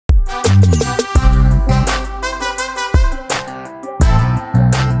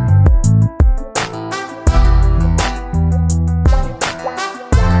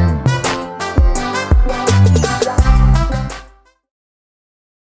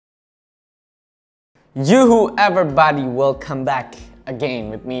You everybody, welcome back again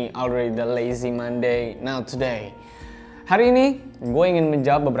with me already the lazy Monday. Now today, hari ini gue ingin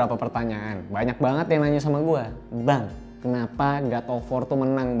menjawab beberapa pertanyaan. Banyak banget yang nanya sama gue, Bang, kenapa God of War tuh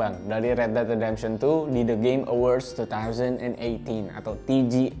menang bang dari Red Dead Redemption 2 di The Game Awards 2018 atau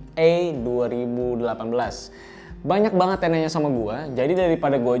TGA 2018. Banyak banget yang nanya sama gue, jadi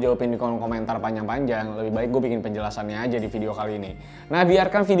daripada gue jawabin di kolom komentar panjang-panjang, lebih baik gue bikin penjelasannya aja di video kali ini. Nah,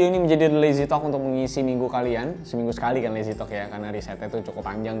 biarkan video ini menjadi The Lazy Talk untuk mengisi minggu kalian. Seminggu sekali kan Lazy Talk ya, karena risetnya tuh cukup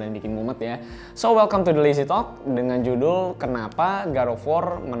panjang dan bikin mumet ya. So, welcome to The Lazy Talk dengan judul Kenapa God of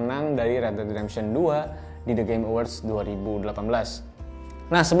War menang dari Red Dead Redemption 2 di The Game Awards 2018.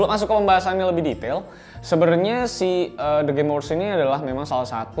 Nah, sebelum masuk ke pembahasannya lebih detail, sebenarnya si The Game Awards ini adalah memang salah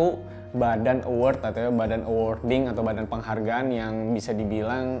satu badan award atau badan awarding atau badan penghargaan yang bisa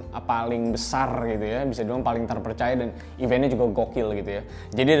dibilang paling besar gitu ya, bisa dibilang paling terpercaya dan eventnya juga gokil gitu ya.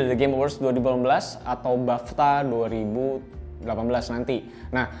 Jadi ada The Game Awards 2018 atau BAFTA 2018 nanti.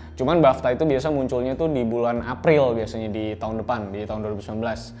 Nah, cuman BAFTA itu biasa munculnya tuh di bulan April biasanya di tahun depan, di tahun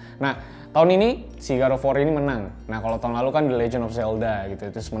 2019. Nah, tahun ini si God of War ini menang. Nah, kalau tahun lalu kan The Legend of Zelda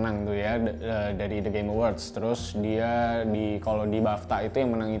gitu, terus menang tuh ya dari The Game Awards. Terus dia kalau di BAFTA itu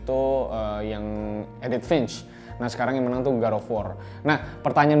yang menang itu yang Edith Finch. Nah, sekarang yang menang tuh God of War. Nah,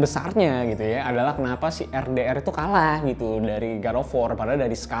 pertanyaan besarnya gitu ya adalah kenapa si RDR itu kalah gitu dari God of War, padahal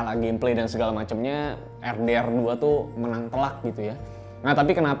dari skala gameplay dan segala macamnya RDR 2 tuh menang telak gitu ya. Nah,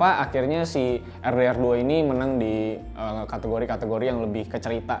 tapi kenapa akhirnya si RDR 2 ini menang di kategori-kategori yang lebih ke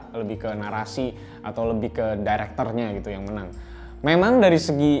cerita, lebih ke narasi, atau lebih ke direkturnya gitu yang menang. Memang dari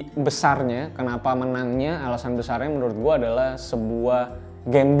segi besarnya, kenapa menangnya, alasan besarnya menurut gue adalah sebuah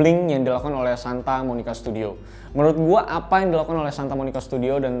gambling yang dilakukan oleh Santa Monica Studio. Menurut gue apa yang dilakukan oleh Santa Monica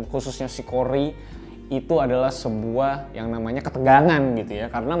Studio dan khususnya si Cory itu adalah sebuah yang namanya ketegangan gitu ya,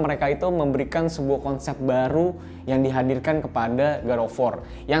 karena mereka itu memberikan sebuah konsep baru yang dihadirkan kepada God of War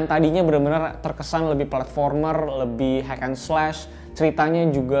yang tadinya benar-benar terkesan lebih platformer, lebih hack and slash, ceritanya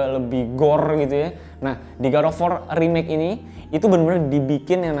juga lebih gore gitu ya. Nah, di God of War remake ini itu benar-benar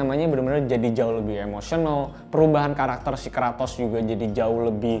dibikin yang namanya benar-benar jadi jauh lebih emosional, perubahan karakter si Kratos juga jadi jauh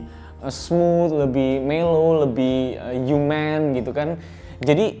lebih smooth, lebih mellow, lebih human gitu kan.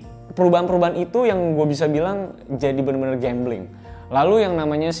 Jadi perubahan-perubahan itu yang gue bisa bilang jadi benar-benar gambling. Lalu yang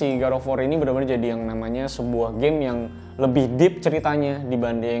namanya si God of War ini benar-benar jadi yang namanya sebuah game yang lebih deep ceritanya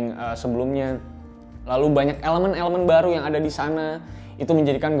dibanding sebelumnya. Lalu banyak elemen-elemen baru yang ada di sana. Itu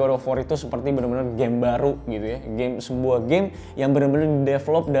menjadikan God of War itu seperti benar-benar game baru gitu ya. Sebuah game yang benar-benar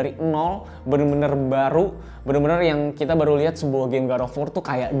di-develop dari nol, benar-benar baru, benar-benar yang kita baru lihat sebuah game God of War tuh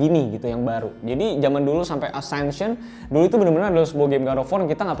kayak gini gitu yang baru. Jadi zaman dulu sampai Ascension, dulu itu benar-benar adalah sebuah game God of War yang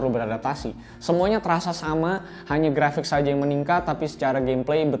kita nggak perlu beradaptasi. Semuanya terasa sama, hanya grafik saja yang meningkat, tapi secara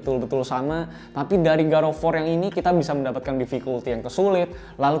gameplay betul-betul sama. Tapi dari God of War yang ini kita bisa mendapatkan difficulty yang kesulit,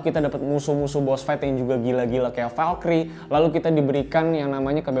 lalu kita dapat musuh-musuh boss fight yang juga gila-gila kayak Valkyrie, lalu kita diberikan yang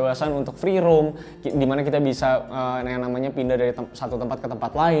namanya kebebasan untuk free roam, dimana kita bisa yang namanya pindah dari satu tempat ke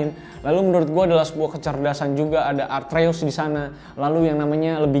tempat lain. Lalu menurut gue adalah sebuah kecerdasan juga, ada Atreus di sana. Lalu yang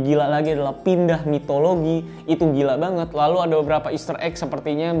namanya lebih gila lagi adalah pindah mitologi, itu gila banget. Lalu ada beberapa Easter egg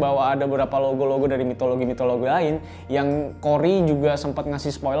sepertinya bahwa ada beberapa logo-logo dari mitologi-mitologi lain yang Cory juga sempat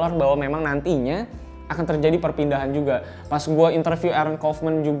ngasih spoiler bahwa memang nantinya akan terjadi perpindahan juga. Pas gue interview Aaron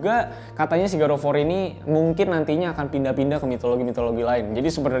Kaufman juga, katanya si God of War ini mungkin nantinya akan pindah-pindah ke mitologi-mitologi lain.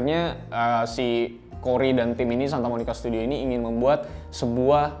 Jadi sebenarnya si Cory dan tim ini, Santa Monica Studio ini ingin membuat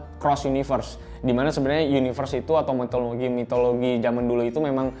sebuah cross universe, dimana sebenarnya universe itu atau mitologi zaman dulu itu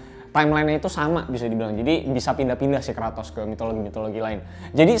memang timeline-nya itu sama bisa dibilang. Jadi bisa pindah-pindah si Kratos ke mitologi-mitologi lain.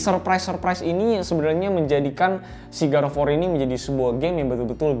 Jadi surprise ini yang sebenarnya menjadikan si God of War ini menjadi sebuah game yang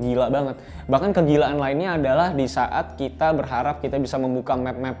betul-betul gila banget. Bahkan kegilaan lainnya adalah di saat kita berharap kita bisa membuka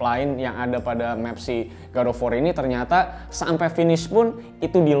map-map lain yang ada pada map si God of War ini, ternyata sampai finish pun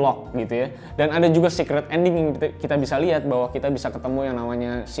itu di lock gitu ya. Dan ada juga secret ending yang kita bisa lihat bahwa kita bisa ketemu yang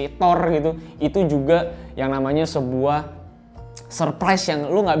namanya si Thor gitu. Itu juga yang namanya sebuah surprise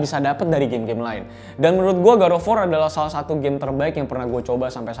yang lu nggak bisa dapet dari game-game lain. Dan menurut gue God of War adalah salah satu game terbaik yang pernah gue coba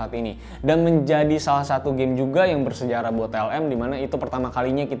sampai saat ini, dan menjadi salah satu game juga yang bersejarah buat TLM, dimana itu pertama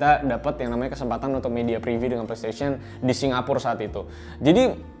kalinya kita dapat yang namanya kesempatan untuk media preview dengan PlayStation di Singapura saat itu.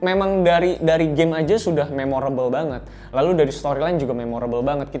 Jadi memang dari game aja sudah memorable banget, lalu dari storyline juga memorable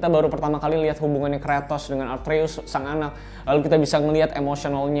banget. Kita baru pertama kali lihat hubungannya Kratos dengan Atreus sang anak, lalu kita bisa ngelihat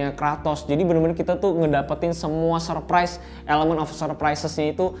emosionalnya Kratos. Jadi benar-benar kita tuh ngedapetin semua surprise, elemen of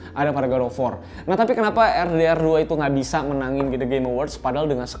surprisesnya itu ada pada God of War. Nah, tapi kenapa RDR 2 itu nggak bisa menangin The Game Awards padahal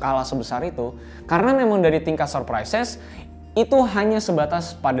dengan skala sebesar itu? Karena memang dari tingkat surprises itu hanya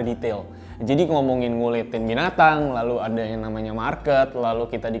sebatas pada detail. Jadi ngomongin ngulitin binatang, lalu ada yang namanya market, lalu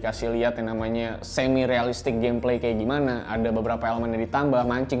kita dikasih lihat yang namanya semi realistic gameplay kayak gimana, ada beberapa elemen yang ditambah,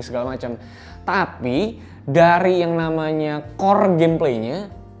 mancing segala macam. Tapi dari yang namanya core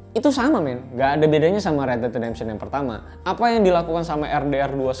gameplaynya itu sama men, gak ada bedanya sama Red Dead Redemption yang pertama. Apa yang dilakukan sama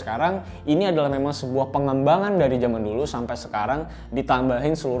RDR 2 sekarang, ini adalah memang sebuah pengembangan dari zaman dulu sampai sekarang,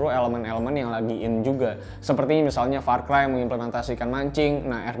 ditambahin seluruh elemen-elemen yang lagi in juga. Seperti misalnya Far Cry mengimplementasikan mancing,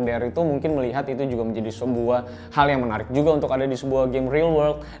 nah RDR itu mungkin melihat itu juga menjadi sebuah hal yang menarik juga untuk ada di sebuah game real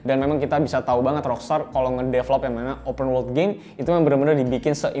world. Dan memang kita bisa tahu banget Rockstar kalau ngedevelop yang mana open world game, itu memang benar-benar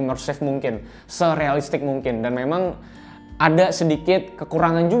dibikin se-immersive mungkin, se-realistic mungkin. Dan memang ada sedikit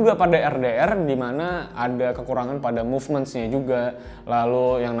kekurangan juga pada RDR, di mana ada kekurangan pada movementsnya juga.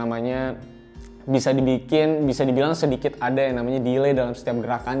 Lalu yang namanya bisa dibilang sedikit ada yang namanya delay dalam setiap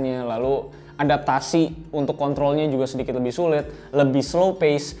gerakannya. Lalu adaptasi untuk kontrolnya juga sedikit lebih sulit, lebih slow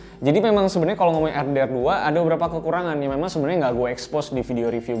pace. Jadi memang sebenarnya kalau ngomongin RDR 2 ada beberapa kekurangan yang memang sebenarnya nggak gue expose di video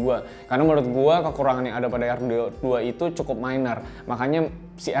review gue. Karena menurut gue kekurangan yang ada pada RDR 2 itu cukup minor. Makanya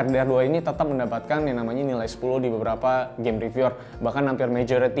si RDR 2 ini tetap mendapatkan yang namanya nilai 10 di beberapa game reviewer. Bahkan hampir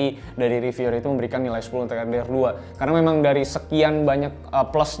majority dari reviewer itu memberikan nilai 10 untuk RDR 2. Karena memang dari sekian banyak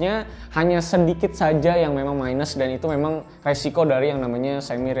plusnya, hanya sedikit saja yang memang minus, dan itu memang resiko dari yang namanya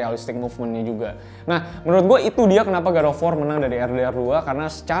semi realistic movementnya juga. Nah, menurut gue itu dia kenapa God of War menang dari RDR 2, karena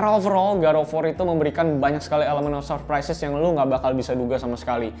secara overall God of War itu memberikan banyak sekali elemen of surprises yang lu nggak bakal bisa duga sama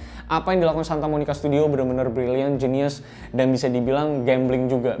sekali. Apa yang dilakukan Santa Monica Studio benar-benar brilliant, genius, dan bisa dibilang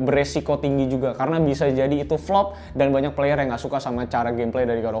gambling juga, beresiko tinggi juga, karena bisa jadi itu flop dan banyak player yang nggak suka sama cara gameplay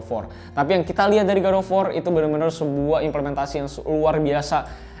dari God of War. Tapi yang kita lihat dari God of War itu benar-benar sebuah implementasi yang luar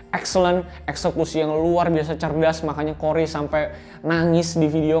biasa, excellent, eksekusi yang luar biasa cerdas. Makanya Corey sampai nangis di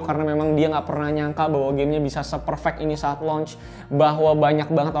video karena memang dia nggak pernah nyangka bahwa gamenya bisa se-perfect ini saat launch, bahwa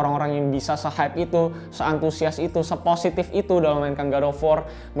banyak banget orang-orang yang bisa se-hype itu, se-antusias itu, se-positif itu dalam mainkan God of War.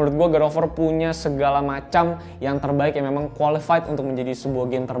 Menurut gue God of War punya segala macam yang terbaik yang memang qualified untuk menjadi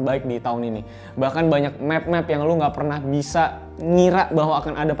sebuah game terbaik di tahun ini. Bahkan banyak map-map yang lu nggak pernah bisa ngira bahwa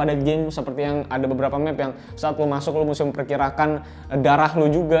akan ada pada game, seperti yang ada beberapa map yang saat lu masuk lu mesti memperkirakan darah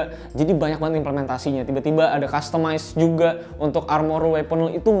lu juga. Jadi banyak banget implementasinya. Tiba-tiba ada customize juga untuk armor weapon lu,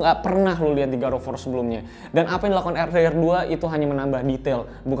 itu nggak pernah lu lihat di God of War sebelumnya. Dan apa yang dilakukan RDR 2 itu hanya menambah detail,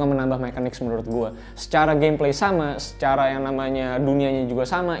 bukan menambah mechanics menurut gua. Secara gameplay sama, secara yang namanya dunianya juga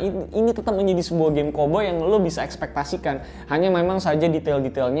sama. Ini tetap menjadi sebuah game cowboy yang lu bisa ekspektasikan. Hanya memang saja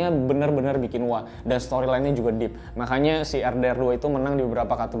detail-detailnya benar-benar bikin wah, dan storyline-nya juga deep. Makanya si RDR 2 itu menang di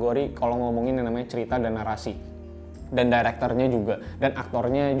beberapa kategori kalau ngomongin yang namanya cerita dan narasi, dan direkturnya juga, dan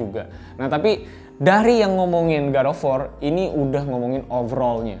aktornya juga. Nah tapi dari yang ngomongin God of War, ini udah ngomongin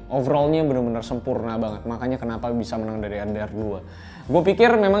overallnya benar-benar sempurna banget. Makanya kenapa bisa menang dari RDR 2. Gue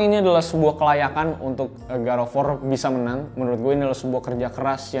pikir memang ini adalah sebuah kelayakan untuk God of War bisa menang. Menurut gue ini adalah sebuah kerja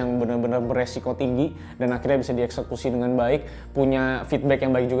keras yang benar-benar beresiko tinggi, dan akhirnya bisa dieksekusi dengan baik, punya feedback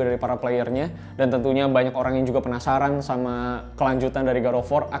yang baik juga dari para playernya, dan tentunya banyak orang yang juga penasaran sama kelanjutan dari God of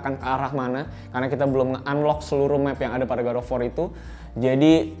War akan ke arah mana, karena kita belum nge-unlock seluruh map yang ada pada God of War itu.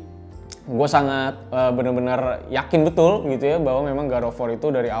 Jadi gue sangat benar-benar yakin betul gitu ya bahwa memang God of War itu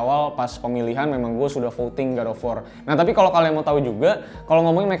dari awal pas pemilihan memang gue sudah voting God of War. Nah tapi kalau kalian mau tahu juga, kalau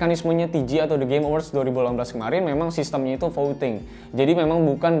ngomongin mekanismenya TGA atau The Game Awards 2018 kemarin, memang sistemnya itu voting. Jadi memang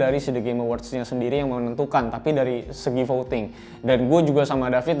bukan dari si The Game Awards-nya sendiri yang menentukan, tapi dari segi voting. Dan gue juga sama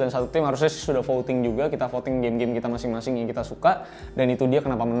David dan satu tim harusnya sudah voting juga, kita voting game-game kita masing-masing yang kita suka, dan itu dia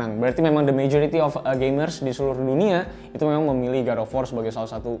kenapa menang. Berarti memang the majority of gamers di seluruh dunia itu memang memilih God of War sebagai salah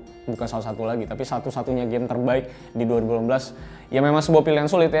satu lagi, tapi satu-satunya game terbaik di 2018. Ya memang sebuah pilihan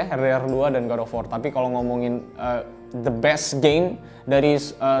sulit ya, RDR 2 dan God of War. Tapi kalau ngomongin the best game dari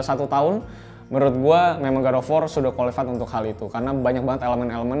satu tahun, menurut gue memang God of War sudah qualified untuk hal itu. Karena banyak banget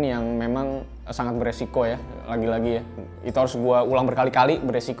elemen-elemen yang memang sangat beresiko ya, lagi-lagi ya. Itu harus gue ulang berkali-kali,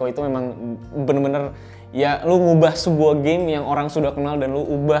 beresiko itu memang bener-bener ya lu ngubah sebuah game yang orang sudah kenal dan lu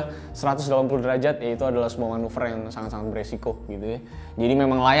ubah 180 derajat, ya itu adalah sebuah manuver yang sangat-sangat beresiko gitu ya. Jadi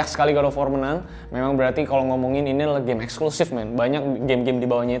memang layak sekali God of War menang. Memang berarti kalau ngomongin ini adalah game eksklusif men. Banyak game-game di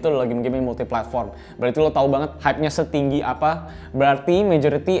bawahnya itu adalah game-game yang multi-platform. Berarti lo tahu banget hype-nya setinggi apa. Berarti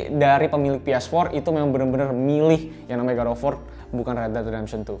majority dari pemilik PS4 itu memang benar-benar milih yang namanya God of War, bukan Red Dead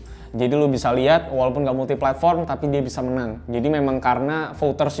Redemption 2. Jadi lo bisa lihat walaupun gak multi-platform tapi dia bisa menang. Jadi memang karena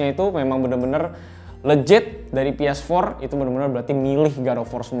votersnya itu memang benar-benar legit dari PS4, itu benar-benar berarti milih God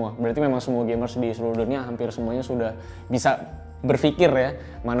of War semua. Berarti memang semua gamers di seluruh dunia hampir semuanya sudah bisa berpikir ya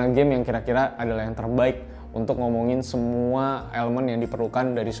mana game yang kira-kira adalah yang terbaik untuk ngomongin semua elemen yang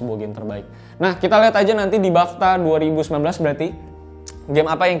diperlukan dari sebuah game terbaik. Nah kita lihat aja nanti di BAFTA 2019 berarti game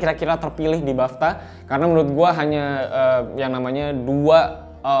apa yang kira-kira terpilih di BAFTA, karena menurut gue hanya yang namanya 2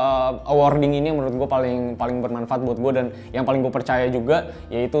 awarding ini yang menurut gue paling bermanfaat buat gue dan yang paling gue percaya juga,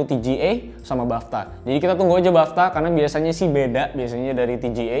 yaitu TGA sama BAFTA. Jadi kita tunggu aja BAFTA karena biasanya sih beda biasanya dari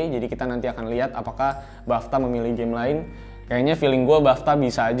TGA, jadi kita nanti akan lihat apakah BAFTA memilih game lain. Kayaknya feeling gue BAFTA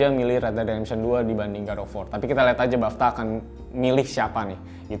bisa aja milih Red Dead Redemption 2 dibanding God of War. Tapi kita lihat aja BAFTA akan milih siapa nih,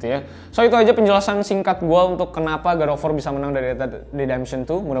 gitu ya. So itu aja penjelasan singkat gue untuk kenapa God of War bisa menang dari Red Dead Redemption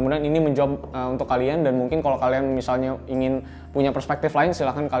 2. Mudah-mudahan ini menjawab untuk kalian, dan mungkin kalau kalian misalnya ingin punya perspektif lain,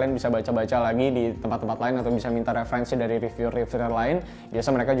 silahkan kalian bisa baca-baca lagi di tempat-tempat lain atau bisa minta referensi dari reviewer lain.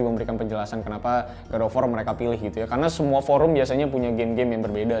 Biasa mereka juga memberikan penjelasan kenapa God of War mereka pilih gitu ya. Karena semua forum biasanya punya game-game yang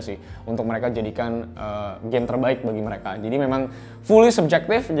berbeda sih untuk mereka jadikan game terbaik bagi mereka. Jadi memang fully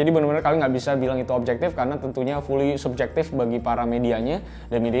subjektif, jadi benar-benar kalian nggak bisa bilang itu objektif karena tentunya fully subjektif bagi para medianya,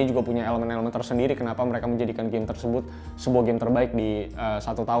 dan media juga punya elemen-elemen tersendiri kenapa mereka menjadikan game tersebut sebuah game terbaik di 1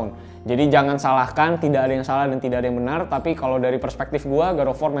 tahun. Jadi jangan salahkan, tidak ada yang salah dan tidak ada yang benar, tapi kalau dari perspektif gua,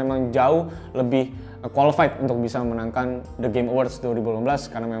 God of War memang jauh lebih qualified untuk bisa memenangkan The Game Awards 2018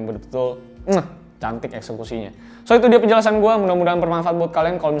 karena memang betul-betul cantik eksekusinya. So itu dia penjelasan gue, mudah-mudahan bermanfaat buat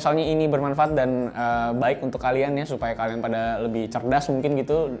kalian. Kalau misalnya ini bermanfaat dan baik untuk kalian ya, supaya kalian pada lebih cerdas mungkin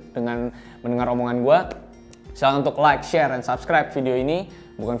gitu dengan mendengar omongan gue, silahkan untuk like, share, dan subscribe video ini.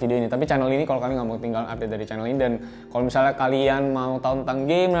 Bukan video ini, tapi channel ini kalau kalian nggak mau tinggal update dari channel ini. Dan kalau misalnya kalian mau tahu tentang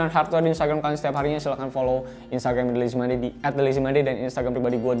game dan hardware di Instagram kalian setiap harinya, silahkan follow Instagram thelazy.media di @thelazy.media dan Instagram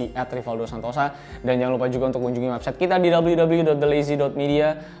pribadi gue di @rivaldosantosa. Dan jangan lupa juga untuk kunjungi website kita di www.thelazy.media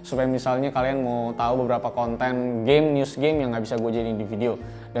supaya misalnya kalian mau tahu beberapa konten game, news game yang nggak bisa gue jadiin di video.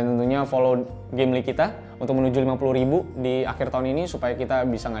 Dan tentunya follow game league kita untuk menuju 50.000 di akhir tahun ini supaya kita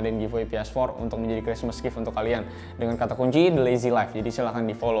bisa ngadain giveaway PS4 untuk menjadi Christmas gift untuk kalian dengan kata kunci The Lazy Life. Jadi silahkan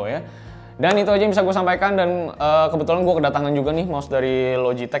di follow ya. Dan itu aja yang bisa gue sampaikan, dan kebetulan gue kedatangan juga nih mouse dari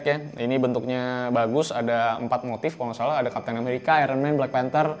Logitech ya. Ini bentuknya bagus, ada 4 motif kalau nggak salah, ada Captain America, Iron Man, Black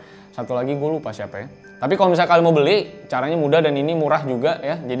Panther, satu lagi gue lupa siapa ya. Tapi kalau misalnya kalian mau beli, caranya mudah dan ini murah juga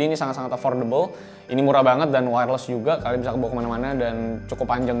ya. Jadi ini sangat-sangat affordable, ini murah banget dan wireless juga, kalian bisa bawa kemana-mana dan cukup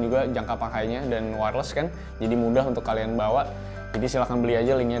panjang juga jangka pakainya dan wireless kan. Jadi mudah untuk kalian bawa. Jadi silahkan beli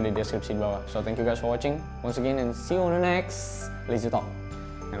aja, linknya di deskripsi di bawah. So thank you guys for watching once again and see you on the next Lazy Talk.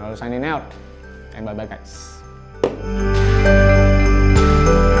 And I'll signing out, and bye-bye guys.